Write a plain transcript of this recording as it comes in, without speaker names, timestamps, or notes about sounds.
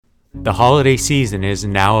The holiday season is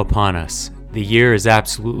now upon us. The year is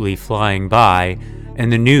absolutely flying by, and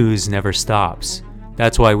the news never stops.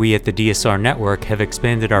 That's why we at the DSR Network have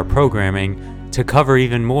expanded our programming to cover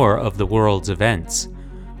even more of the world's events.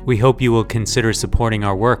 We hope you will consider supporting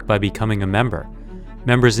our work by becoming a member.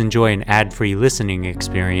 Members enjoy an ad-free listening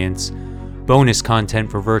experience, bonus content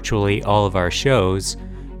for virtually all of our shows,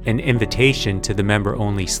 an invitation to the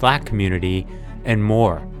member-only Slack community, and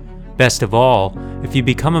more. Best of all, if you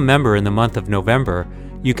become a member in the month of November,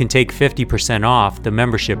 you can take 50% off the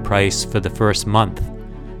membership price for the first month.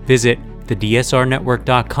 Visit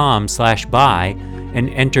thedsrnetwork.com/buy and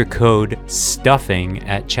enter code STUFFING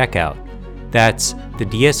at checkout. That's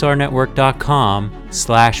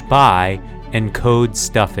thedsrnetwork.com/buy and code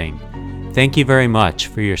STUFFING. Thank you very much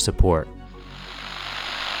for your support.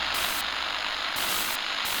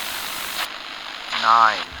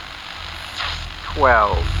 9,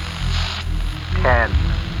 12, 10,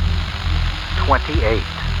 28,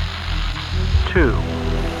 2,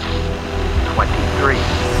 23.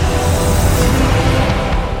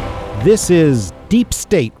 This is Deep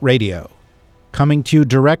State Radio, coming to you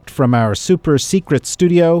direct from our super secret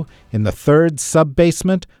studio in the third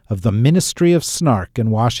sub-basement of the Ministry of Snark in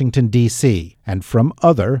Washington, D.C., and from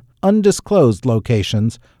other undisclosed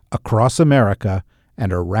locations across America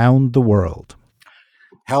and around the world.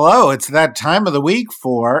 Hello, it's that time of the week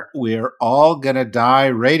for We're All Gonna Die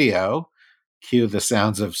Radio. Cue the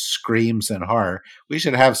sounds of screams and horror. We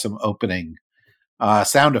should have some opening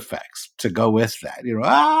sound effects to go with that.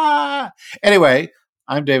 Anyway,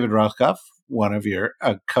 I'm David Rothkopf, one of your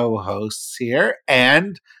co-hosts here,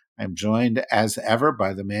 and I'm joined as ever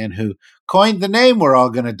by the man who coined the name We're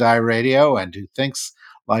All Gonna Die Radio and who thinks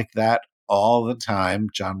like that all the time,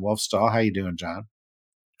 John Wolfstall. How you doing, John?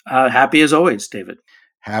 Happy as always, David.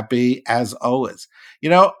 Happy as always.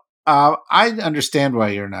 I understand why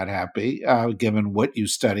you're not happy, given what you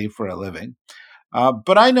study for a living.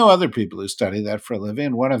 But I know other people who study that for a living,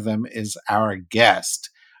 and one of them is our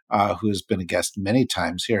guest, who has been a guest many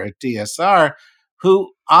times here at DSR,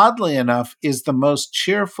 who, oddly enough, is the most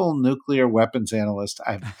cheerful nuclear weapons analyst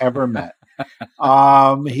I've ever met.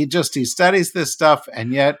 He studies this stuff,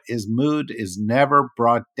 and yet his mood is never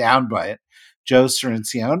brought down by it. Joe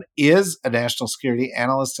Cirincione is a national security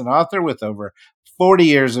analyst and author with over 40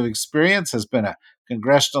 years of experience, has been a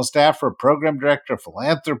congressional staffer, program director,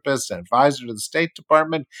 philanthropist, and advisor to the State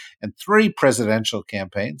Department, and 3 presidential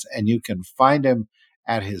campaigns. And you can find him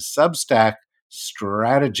at his Substack,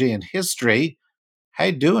 Strategy and History. How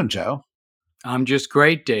you doing, Joe? I'm just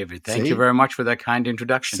great, David. Thank you very much for that kind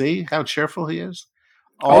introduction. See how cheerful he is?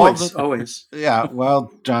 Always. Yeah,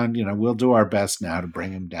 well, John, we'll do our best now to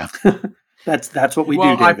bring him down. That's what we do,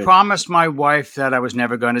 David. I promised my wife that I was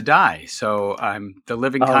never going to die, so I'm the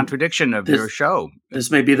living contradiction of your show. This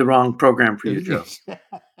may be the wrong program for you, Joe.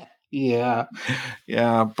 Yeah,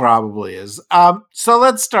 probably is. So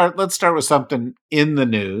let's start with something in the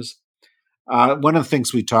news. One of the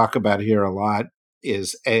things we talk about here a lot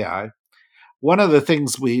is AI. One of the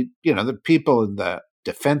things the people in the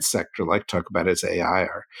defense sector like to talk about is AI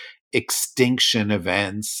or extinction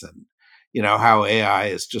events and how AI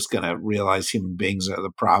is just going to realize human beings are the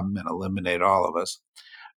problem and eliminate all of us.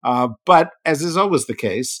 But as is always the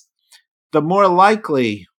case, the more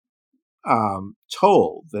likely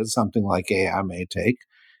toll that something like AI may take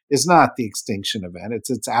is not the extinction event. It's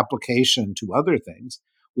its application to other things.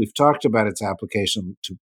 We've talked about its application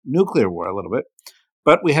to nuclear war a little bit,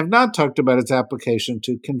 but we have not talked about its application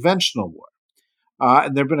to conventional war.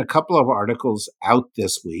 And there have been a couple of articles out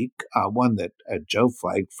this week, one that Joe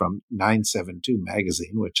flagged from 972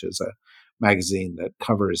 magazine, which is a magazine that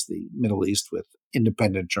covers the Middle East with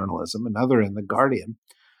independent journalism, another in The Guardian,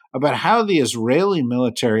 about how the Israeli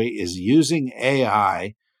military is using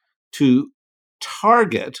AI to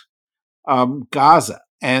target Gaza,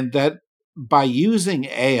 and that by using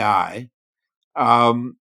AI,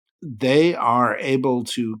 they are able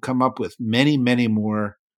to come up with many, many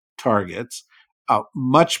more targets,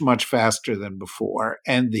 much, much faster than before.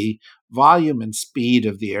 And the volume and speed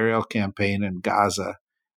of the aerial campaign in Gaza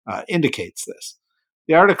indicates this.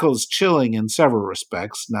 The article is chilling in several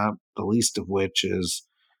respects, not the least of which is,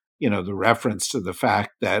 the reference to the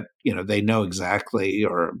fact that, they know exactly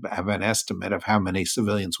or have an estimate of how many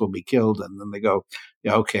civilians will be killed. And then they go,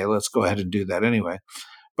 yeah, okay, let's go ahead and do that anyway.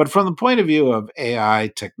 But from the point of view of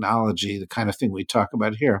AI technology, the kind of thing we talk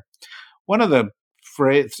about here, one of the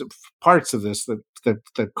parts of this that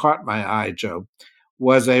caught my eye, Joe,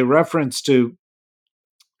 was a reference to,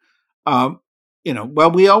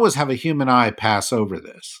 we always have a human eye pass over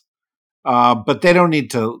this, but they don't need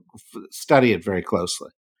to study it very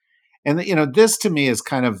closely. And, this to me is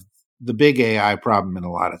kind of the big AI problem in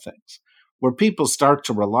a lot of things, where people start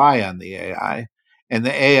to rely on the AI, and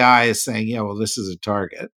the AI is saying, yeah, well, this is a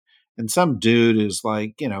target. And some dude who's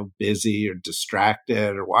like, busy or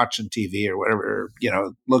distracted or watching TV or whatever,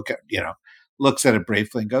 looks at it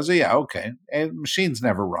briefly and goes, oh, yeah, okay. And machine's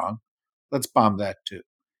never wrong. Let's bomb that too.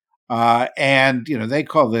 And they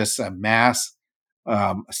call this a mass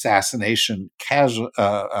assassination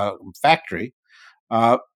factory.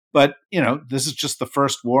 But this is just the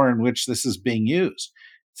first war in which this is being used.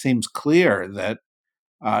 It seems clear that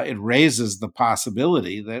it raises the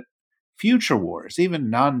possibility that future wars,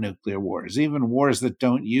 even non-nuclear wars, even wars that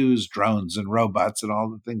don't use drones and robots and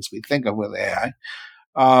all the things we think of with AI,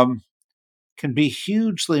 can be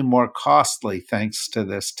hugely more costly thanks to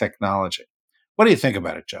this technology. What do you think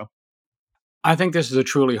about it, Joe? I think this is a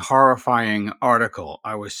truly horrifying article.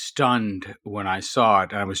 I was stunned when I saw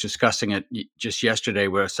it. I was discussing it just yesterday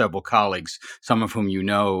with several colleagues, some of whom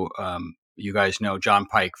you guys know, John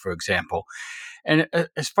Pike, for example. And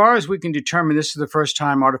as far as we can determine, this is the first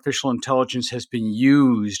time artificial intelligence has been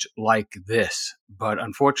used like this. But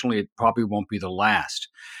unfortunately, it probably won't be the last.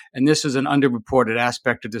 And this is an underreported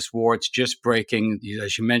aspect of this war. It's just breaking,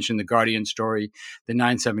 as you mentioned, the Guardian story, the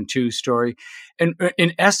 972 story. And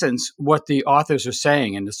in essence, what the authors are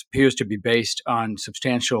saying, and this appears to be based on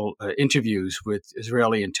substantial interviews with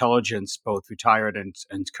Israeli intelligence, both retired and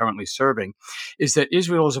currently serving, is that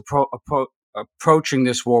Israel is approaching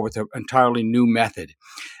this war with an entirely new method.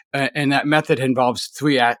 And that method involves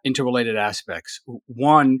three interrelated aspects.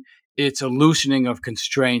 One, it's a loosening of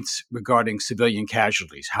constraints regarding civilian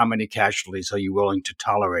casualties. How many casualties are you willing to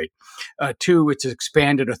tolerate? Two, it's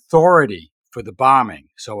expanded authority for the bombing.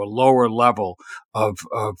 So a lower level of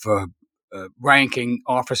ranking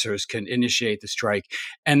officers can initiate the strike.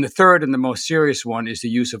 And the third and the most serious one is the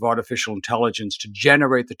use of artificial intelligence to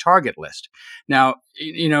generate the target list. Now,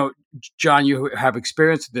 John, you have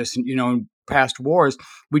experience with this, and, in past wars,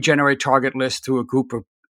 we generate target lists through a group of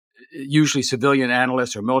usually civilian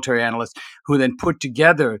analysts or military analysts who then put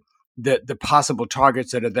together the possible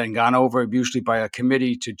targets that are then gone over, usually by a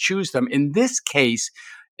committee to choose them. In this case,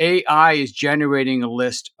 AI is generating a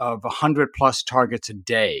list of 100 plus targets a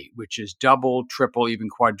day, which is double, triple, even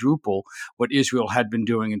quadruple what Israel had been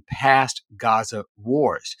doing in past Gaza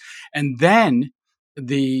wars. And then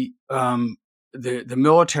the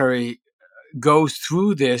military goes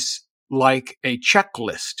through this like a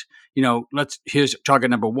checklist. Here's target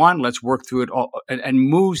number one. Let's work through it all, and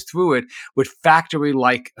moves through it with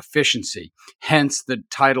factory-like efficiency. Hence the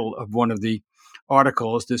title of one of the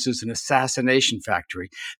articles. This is an assassination factory.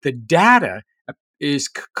 The data is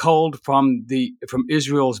culled from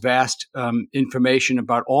Israel's vast information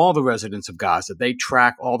about all the residents of Gaza. They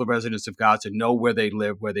track all the residents of Gaza, know where they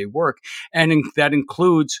live, where they work, and that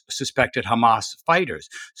includes suspected Hamas fighters.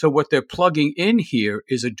 So what they're plugging in here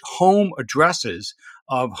is home addresses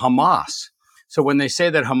of Hamas. So when they say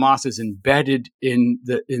that Hamas is embedded in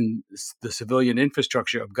the civilian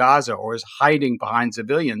infrastructure of Gaza or is hiding behind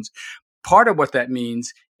civilians, part of what that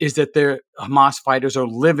means is that their Hamas fighters are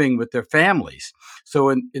living with their families. So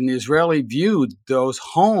in the Israeli view, those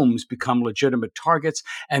homes become legitimate targets.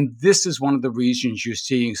 And this is one of the reasons you're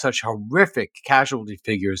seeing such horrific casualty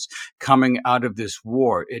figures coming out of this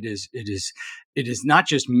war. It is not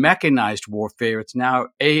just mechanized warfare. It's now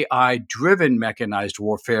AI-driven mechanized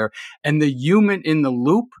warfare. And the human in the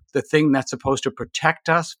loop, the thing that's supposed to protect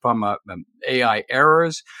us from AI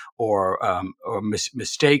errors or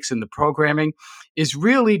mistakes in the programming, is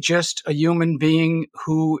really just a human being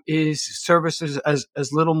who services as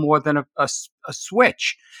little more than a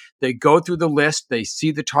switch. They go through the list, they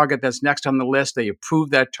see the target that's next on the list, they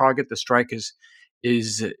approve that target, the strike is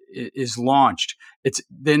launched.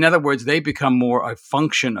 In other words, they become more a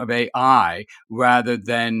function of AI rather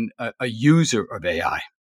than a user of AI.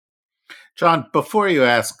 John, before you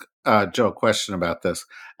ask Joe a question about this,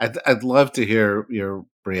 I'd love to hear your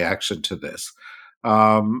reaction to this,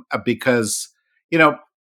 because AI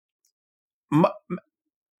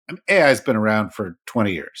has been around for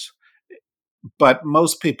 20 years, but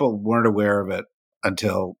most people weren't aware of it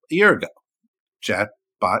until a year ago. Chat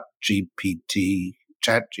GPT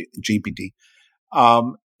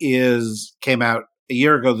came out a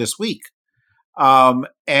year ago this week,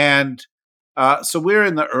 and so we're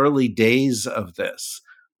in the early days of this.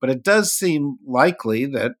 But it does seem likely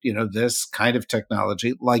that this kind of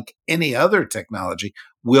technology, like any other technology,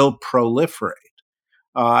 will proliferate.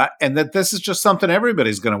 And that this is just something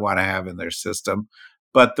everybody's going to want to have in their system.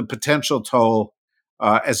 But the potential toll,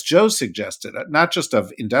 as Joe suggested, not just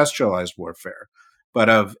of industrialized warfare, but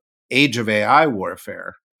of age of AI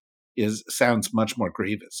warfare, sounds much more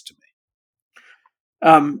grievous to me.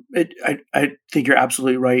 I think you're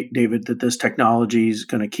absolutely right, David, that this technology is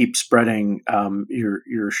going to keep spreading.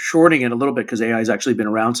 You're shorting it a little bit because AI has actually been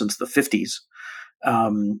around since the 50s.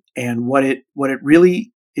 And what it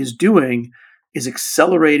really is doing is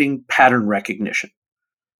accelerating pattern recognition,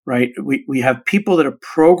 right? We have people that have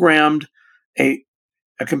programmed a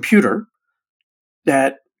computer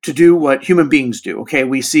that to do what human beings do. Okay,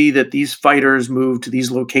 we see that these fighters move to these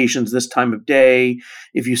locations this time of day.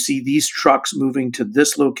 If you see these trucks moving to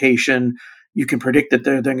this location, you can predict that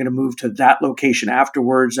they're going to move to that location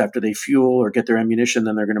afterwards, after they fuel or get their ammunition.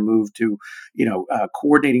 Then they're going to move to,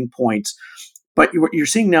 coordinating points. But what you're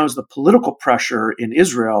seeing now is the political pressure in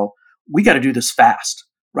Israel. We got to do this fast,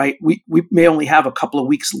 right? We may only have a couple of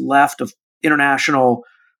weeks left of international,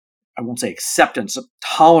 I won't say acceptance,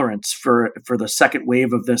 tolerance for the second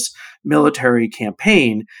wave of this military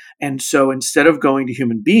campaign. And so instead of going to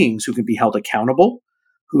human beings who can be held accountable,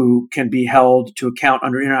 who can be held to account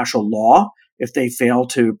under international law if they fail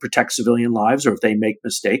to protect civilian lives or if they make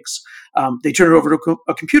mistakes, they turn it over to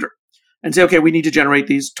a computer and say, okay, we need to generate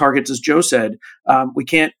these targets, as Joe said. We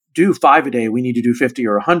can't do 5 a day. We need to do 50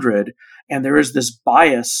 or 100. And there is this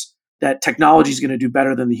bias that technology is going to do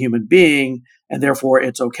better than the human being, and therefore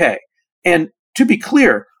it's okay. And to be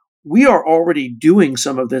clear, we are already doing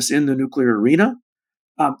some of this in the nuclear arena.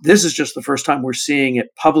 This is just the first time we're seeing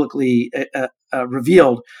it publicly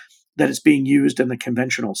revealed that it's being used in the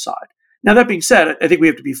conventional side. Now, that being said, I think we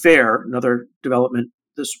have to be fair. Another development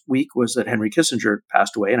this week was that Henry Kissinger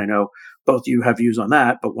passed away, and I know both you have views on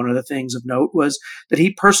that. But one of the things of note was that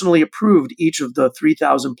he personally approved each of the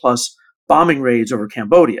 3,000 plus bombing raids over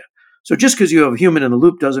Cambodia. So just because you have a human in the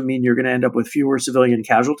loop doesn't mean you're going to end up with fewer civilian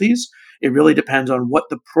casualties. It really depends on what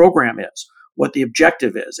the program is, what the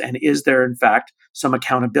objective is, and is there, in fact, some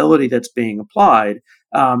accountability that's being applied.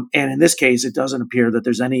 And in this case, it doesn't appear that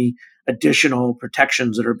there's any additional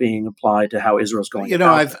protections that are being applied to how Israel's going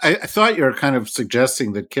about this. I thought you were kind of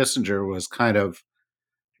suggesting that Kissinger was kind of,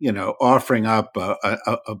 offering up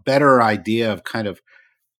a better idea of kind of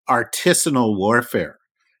artisanal warfare,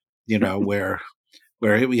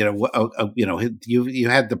 where you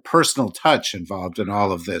had the personal touch involved in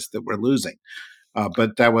all of this that we're losing.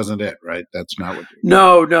 But that wasn't it, right? That's not what.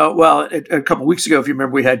 No. Well, a couple of weeks ago, if you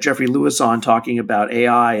remember, we had Jeffrey Lewis on talking about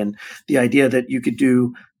AI and the idea that you could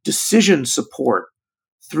do decision support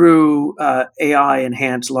through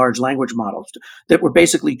AI-enhanced large language models that were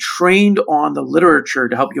basically trained on the literature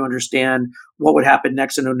to help you understand what would happen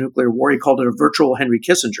next in a nuclear war. He called it a virtual Henry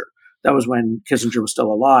Kissinger. That was when Kissinger was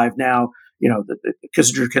still alive. Now,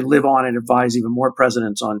 Kissinger can live on and advise even more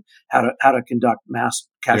presidents on how to conduct mass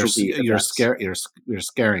casualty events. You're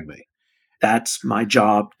scaring me. That's my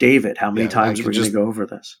job, David. How many times we're going to go over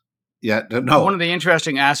this? Yeah, no. One of the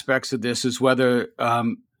interesting aspects of this is whether,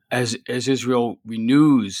 as Israel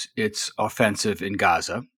renews its offensive in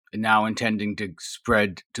Gaza, and now intending to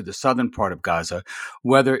spread to the southern part of Gaza,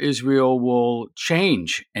 whether Israel will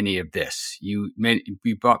change any of this.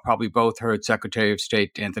 We probably both heard Secretary of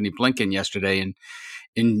State Anthony Blinken yesterday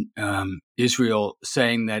in Israel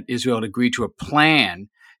saying that Israel had agreed to a plan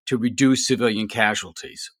to reduce civilian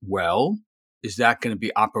casualties. Well, is that going to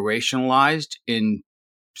be operationalized in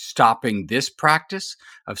stopping this practice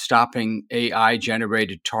of stopping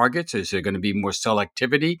AI-generated targets? Is there going to be more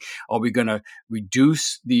selectivity? Are we going to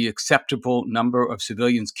reduce the acceptable number of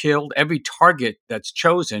civilians killed? Every target that's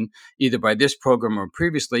chosen, either by this program or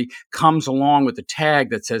previously, comes along with a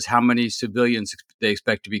tag that says how many civilians they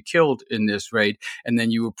expect to be killed in this raid, and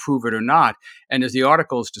then you approve it or not. And as the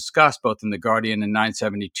articles discussed, both in The Guardian and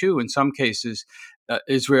 972, in some cases,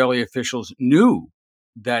 Israeli officials knew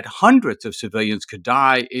that hundreds of civilians could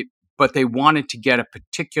die, but they wanted to get a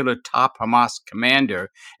particular top Hamas commander,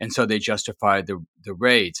 and so they justified the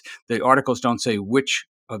raids. The articles don't say which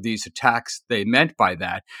of these attacks they meant by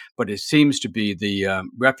that, but it seems to be the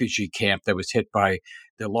refugee camp that was hit by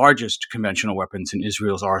the largest conventional weapons in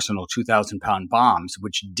Israel's arsenal, 2,000-pound bombs,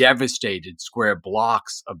 which devastated square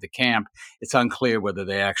blocks of the camp. It's unclear whether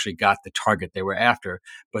they actually got the target they were after,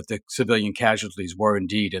 but the civilian casualties were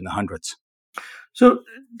indeed in the hundreds. So,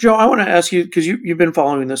 Joe, I want to ask you, because you've been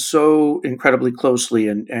following this so incredibly closely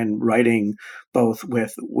and writing both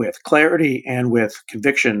with clarity and with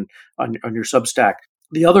conviction on your Substack.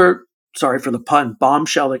 The other, sorry for the pun,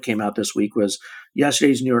 bombshell that came out this week was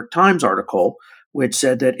yesterday's New York Times article, which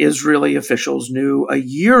said that Israeli officials knew a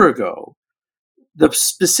year ago the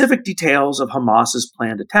specific details of Hamas's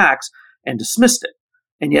planned attacks and dismissed it.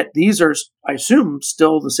 And yet these are, I assume,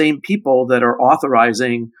 still the same people that are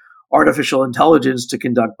authorizing artificial intelligence to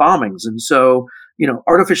conduct bombings. And so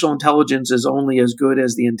artificial intelligence is only as good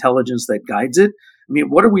as the intelligence that guides it. I mean,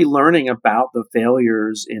 what are we learning about the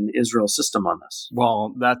failures in Israel's system on this?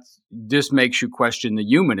 Well, this makes you question the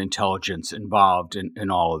human intelligence involved in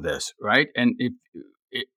all of this, right? And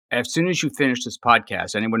as soon as you finish this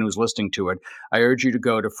podcast, anyone who's listening to it, I urge you to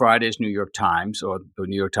go to Friday's New York Times or the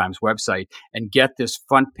New York Times website and get this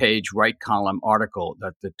front page right column article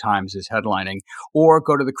that the Times is headlining, or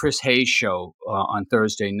go to the Chris Hayes show on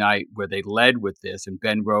Thursday night where they led with this, and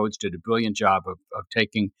Ben Rhodes did a brilliant job of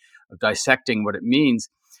dissecting what it means.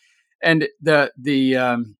 And the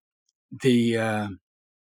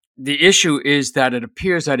issue is that it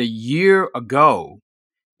appears that a year ago,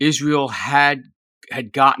 Israel had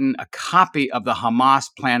gotten a copy of the Hamas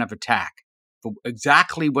plan of attack for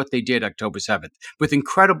exactly what they did October 7th, with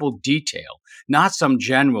incredible detail. Not some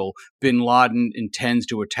general, bin Laden intends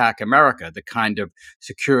to attack America, the kind of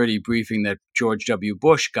security briefing that George W.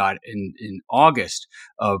 Bush got in August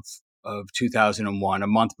of 2001, a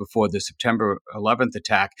month before the September 11th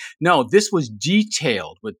attack. No, this was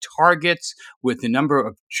detailed with targets, with the number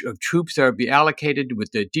of troops that would be allocated, with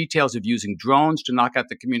the details of using drones to knock out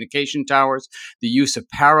the communication towers, the use of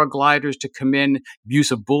paragliders to come in, use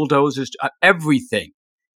of bulldozers, everything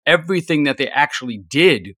that they actually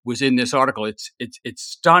did was in this article. It's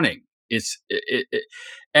stunning.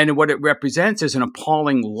 And what it represents is an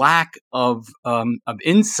appalling lack of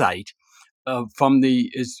insight from the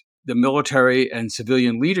military and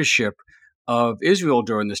civilian leadership of Israel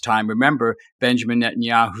during this time. Remember, Benjamin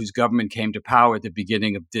Netanyahu's government came to power at the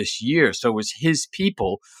beginning of this year. So it was his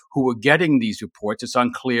people who were getting these reports. It's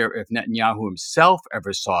unclear if Netanyahu himself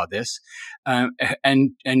ever saw this and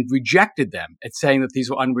rejected them at saying that these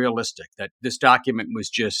were unrealistic, that this document was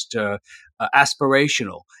just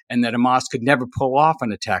aspirational, and that Hamas could never pull off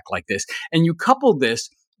an attack like this. And you couple this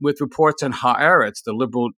with reports on Haaretz, the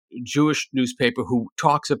liberal Jewish newspaper, who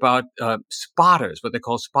talks about spotters, what they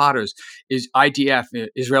call spotters, is IDF,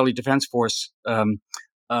 Israeli Defense Force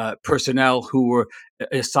personnel who were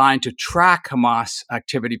assigned to track Hamas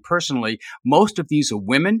activity personally. Most of these are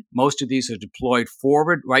women. Most of these are deployed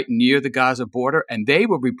forward right near the Gaza border. And they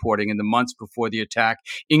were reporting in the months before the attack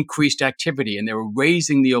increased activity. And they were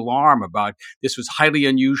raising the alarm about this was highly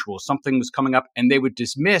unusual. Something was coming up. And they were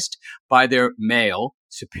dismissed by their male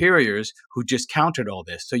superiors who discounted all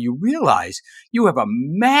this. So you realize you have a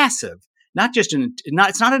massive,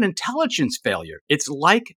 it's not an intelligence failure. It's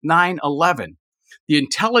like 9/11. The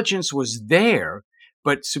intelligence was there,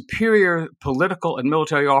 but superior political and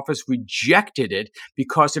military office rejected it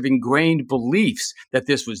because of ingrained beliefs that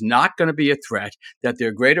this was not going to be a threat, that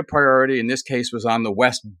their greater priority in this case was on the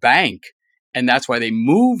West Bank. And that's why they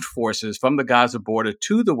moved forces from the Gaza border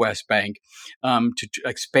to the West Bank to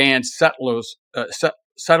expand settlements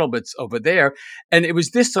over there. And it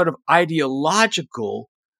was this sort of ideological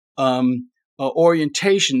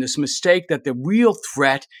orientation, this mistake that the real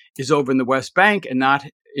threat is over in the West Bank and not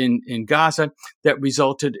in Gaza, that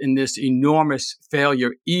resulted in this enormous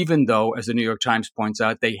failure, even though, as the New York Times points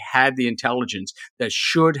out, they had the intelligence that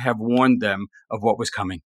should have warned them of what was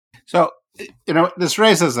coming. So, this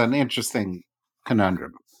raises an interesting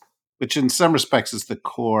conundrum, which in some respects is the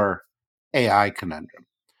core AI conundrum.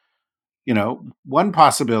 One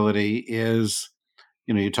possibility is,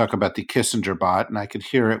 you talk about the Kissinger bot, and I could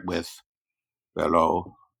hear it with,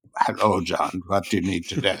 hello, John, what do you need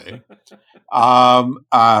today?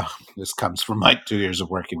 This comes from my 2 years of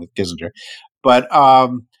working with Kissinger. But,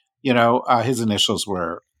 his initials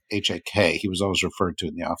were HAK. He was always referred to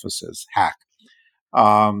in the office as Hack.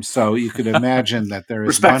 So you could imagine that there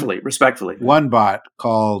is respectfully one bot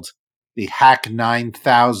called the Hack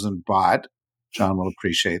 9000 bot. John will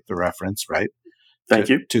appreciate the reference, right? Thank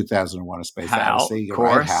you. 2001: A Space Hal, Odyssey. of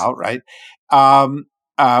course. Right, Hal, right?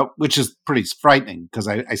 Which is pretty frightening because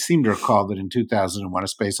I seem to recall that in 2001: A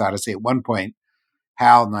Space Odyssey, at one point,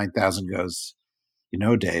 Hal 9000 goes,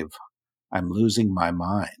 Dave, I'm losing my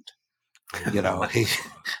mind.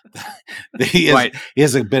 He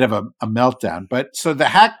is a bit of a meltdown. But so the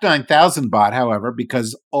Hack 9000 bot, however,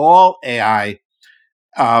 because all AI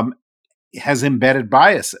has embedded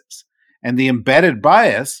biases, and the embedded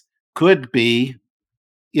bias could be,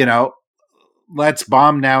 let's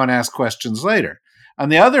bomb now and ask questions later. On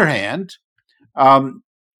the other hand,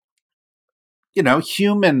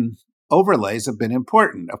 human overlays have been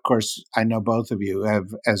important. Of course, I know both of you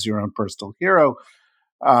have as your own personal hero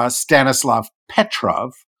Stanislav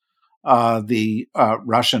Petrov, the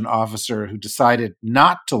Russian officer who decided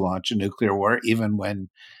not to launch a nuclear war, even when,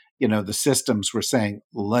 the systems were saying,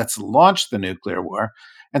 let's launch the nuclear war.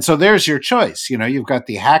 And so there's your choice. You've got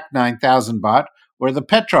the Hack 9000 bot or the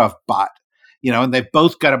Petrov bot. and they've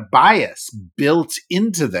both got a bias built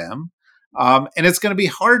into them. And it's going to be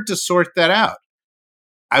hard to sort that out.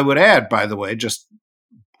 I would add, by the way, just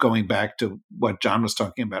going back to what John was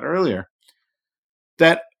talking about earlier,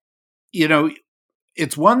 that,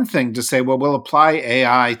 it's one thing to say, well, we'll apply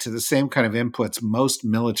AI to the same kind of inputs most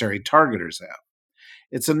military targeters have.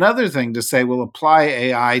 It's another thing to say we'll apply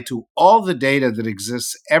AI to all the data that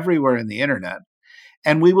exists everywhere in the internet,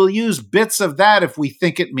 and we will use bits of that if we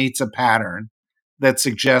think it meets a pattern that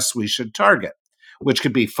suggests we should target, which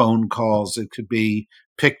could be phone calls, it could be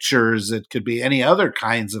pictures, it could be any other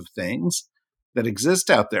kinds of things that exist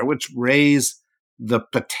out there, which raise the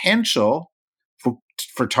potential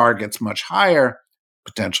for targets much higher,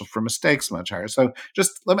 potential for mistakes much higher. So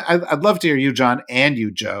I'd love to hear you, John, and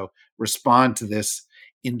you, Joe, respond to this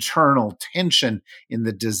internal tension in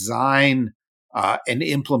the design and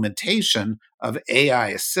implementation of AI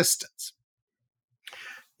assistance.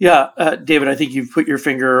 Yeah, David, I think you've put your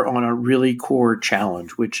finger on a really core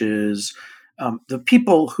challenge, which is the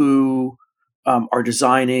people who are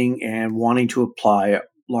designing and wanting to apply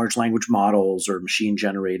large language models or machine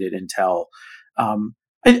generated intel.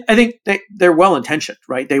 I think they're well intentioned,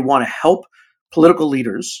 right? They want to help political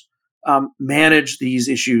leaders manage these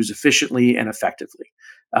issues efficiently and effectively.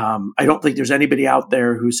 I don't think there's anybody out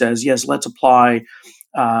there who says, yes, let's apply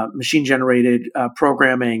machine generated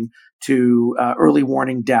programming to early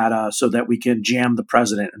warning data so that we can jam the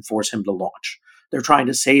president and force him to launch. They're trying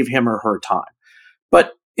to save him or her time.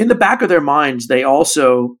 But in the back of their minds, they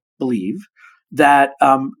also believe that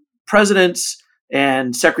presidents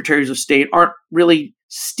and secretaries of state aren't really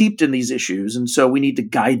steeped in these issues, and so we need to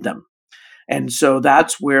guide them. And so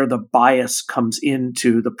that's where the bias comes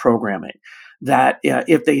into the programming, that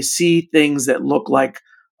if they see things that look like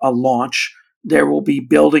a launch, there will be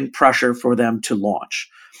building pressure for them to launch.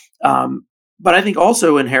 But I think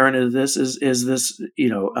also inherent in this is this,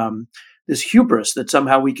 this hubris that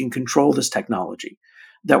somehow we can control this technology,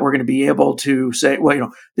 that we're going to be able to say,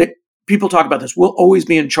 well, that people talk about this, we'll always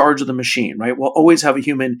be in charge of the machine, right? We'll always have a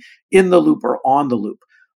human in the loop or on the loop.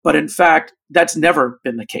 But in fact, that's never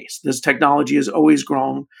been the case. This technology has always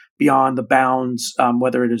grown beyond the bounds,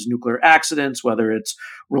 whether it is nuclear accidents, whether it's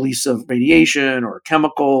release of radiation or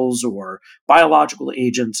chemicals or biological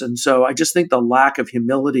agents. And so I just think the lack of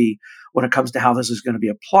humility when it comes to how this is going to be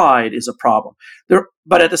applied is a problem.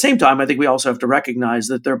 But at the same time, I think we also have to recognize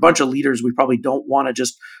that there are a bunch of leaders we probably don't want to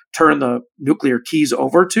just turn the nuclear keys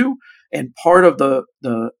over to. And part of the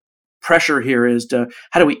pressure here is to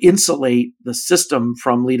how do we insulate the system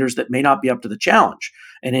from leaders that may not be up to the challenge.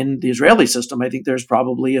 And in the Israeli system, I think there's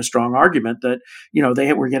probably a strong argument that,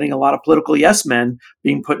 they were getting a lot of political yes men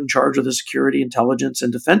being put in charge of the security, intelligence,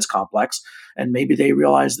 and defense complex. And maybe they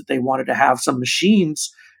realized that they wanted to have some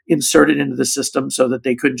machines inserted into the system so that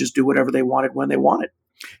they could just do whatever they wanted when they wanted.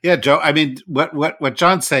 Yeah, Joe. I mean, what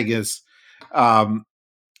John's saying is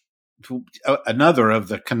another of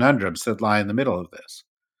the conundrums that lie in the middle of this.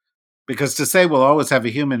 Because to say we'll always have a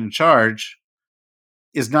human in charge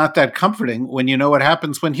is not that comforting when you know what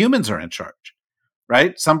happens when humans are in charge,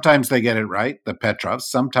 right? Sometimes they get it right, the Petrovs.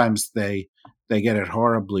 Sometimes they get it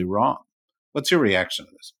horribly wrong. What's your reaction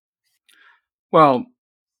to this? Well,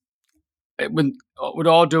 with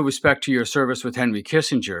all due respect to your service with Henry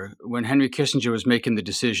Kissinger, when Henry Kissinger was making the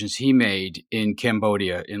decisions he made in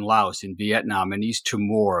Cambodia, in Laos, in Vietnam, in East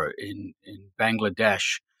Timor, in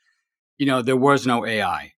Bangladesh, there was no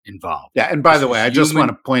AI involved. Yeah, and by the way, I just want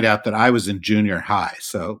to point out that I was in junior high,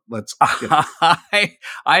 so let's. I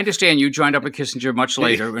understand you joined up with Kissinger much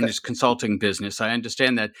later in his consulting business. I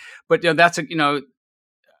understand that, but that's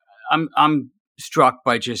I'm struck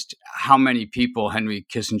by just how many people Henry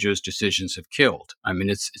Kissinger's decisions have killed. I mean,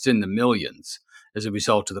 it's in the millions as a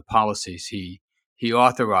result of the policies he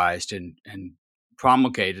authorized and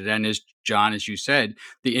promulgated, and as John, as you said,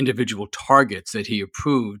 the individual targets that he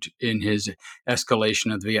approved in his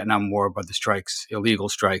escalation of the Vietnam War by the illegal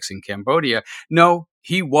strikes in Cambodia. No,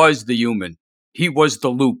 he was the human. He was the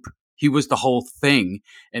loop. He was the whole thing.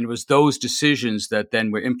 And it was those decisions that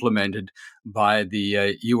then were implemented by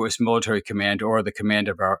the U.S. military command or the command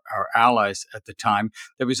of our allies at the time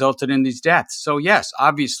that resulted in these deaths. So yes,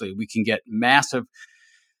 obviously we can get massive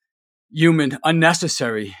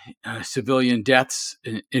unnecessary civilian deaths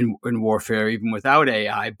in warfare, even without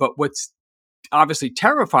AI. But what's obviously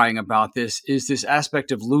terrifying about this is this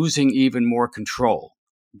aspect of losing even more control.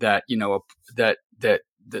 That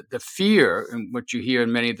the fear, and what you hear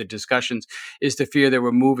in many of the discussions, is the fear that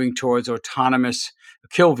we're moving towards autonomous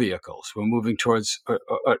kill vehicles. We're moving towards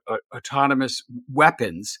autonomous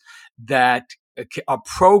weapons that are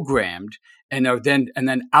programmed and are then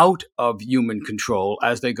out of human control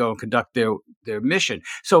as they go and conduct their mission.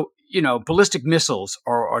 So, ballistic missiles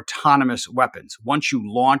are autonomous weapons. Once you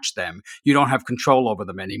launch them, you don't have control over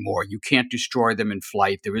them anymore. You can't destroy them in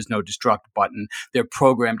flight. There is no destruct button. They're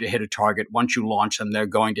programmed to hit a target. Once you launch them, they're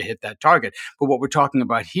going to hit that target. But what we're talking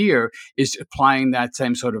about here is applying that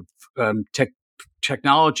same sort of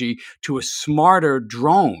technology to a smarter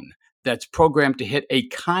drone that's programmed to hit a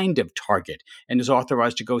kind of target and is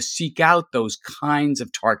authorized to go seek out those kinds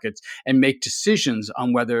of targets and make decisions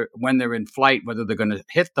on when they're in flight, whether they're going to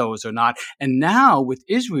hit those or not. And now with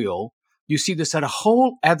Israel, you see this at a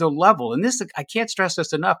whole other level. And this, I can't stress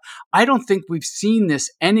this enough. I don't think we've seen this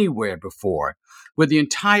anywhere before, where the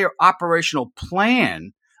entire operational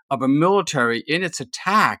plan of a military in its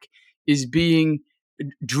attack is being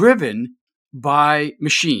driven by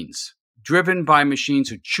machines who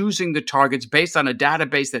are choosing the targets based on a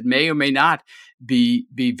database that may or may not be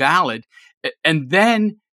valid. And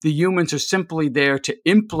then the humans are simply there to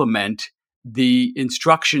implement the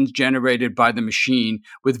instructions generated by the machine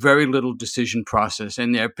with very little decision process.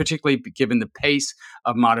 And they're particularly given the pace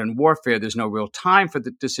of modern warfare, there's no real time for the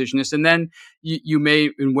decisionists. And then you may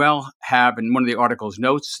well have, and one of the articles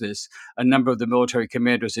notes this, a number of the military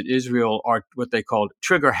commanders in Israel are what they call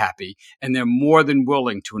trigger happy, and they're more than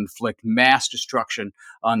willing to inflict mass destruction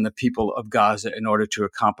on the people of Gaza in order to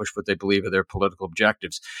accomplish what they believe are their political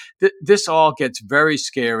objectives. This all gets very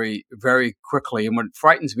scary very quickly. And what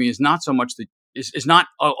frightens me is not so much is not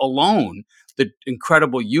alone the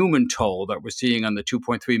incredible human toll that we're seeing on the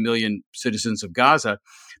 2.3 million citizens of Gaza,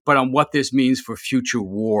 but on what this means for future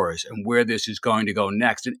wars and where this is going to go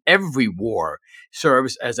next. And every war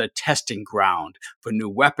serves as a testing ground for new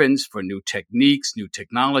weapons, for new techniques, new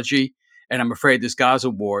technology. And I'm afraid this Gaza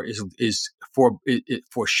war it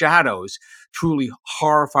foreshadows truly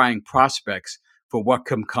horrifying prospects for what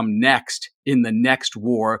can come next in the next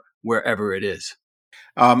war, wherever it is.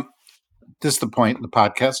 This is the point in the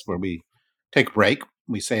podcast where we take a break.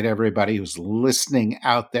 We say to everybody who's listening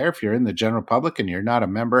out there, if you're in the general public and you're not a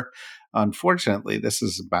member, unfortunately, this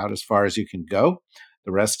is about as far as you can go.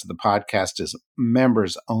 The rest of the podcast is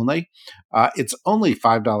members only. It's only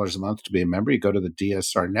 $5 a month to be a member. You go to the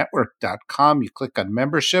dsrnetwork.com, you click on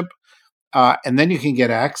membership, and then you can get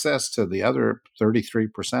access to the other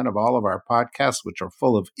 33% of all of our podcasts, which are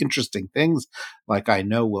full of interesting things, like I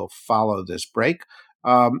know will follow this break.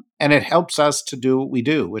 And it helps us to do what we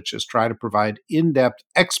do, which is try to provide in-depth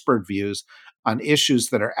expert views on issues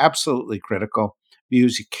that are absolutely critical,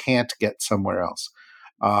 views you can't get somewhere else.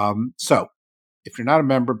 So if you're not a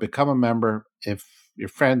member, become a member. If your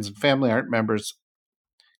friends and family aren't members,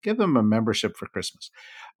 give them a membership for Christmas.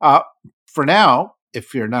 For now,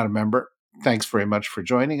 if you're not a member, thanks very much for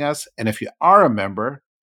joining us. And if you are a member,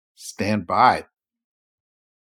 stand by.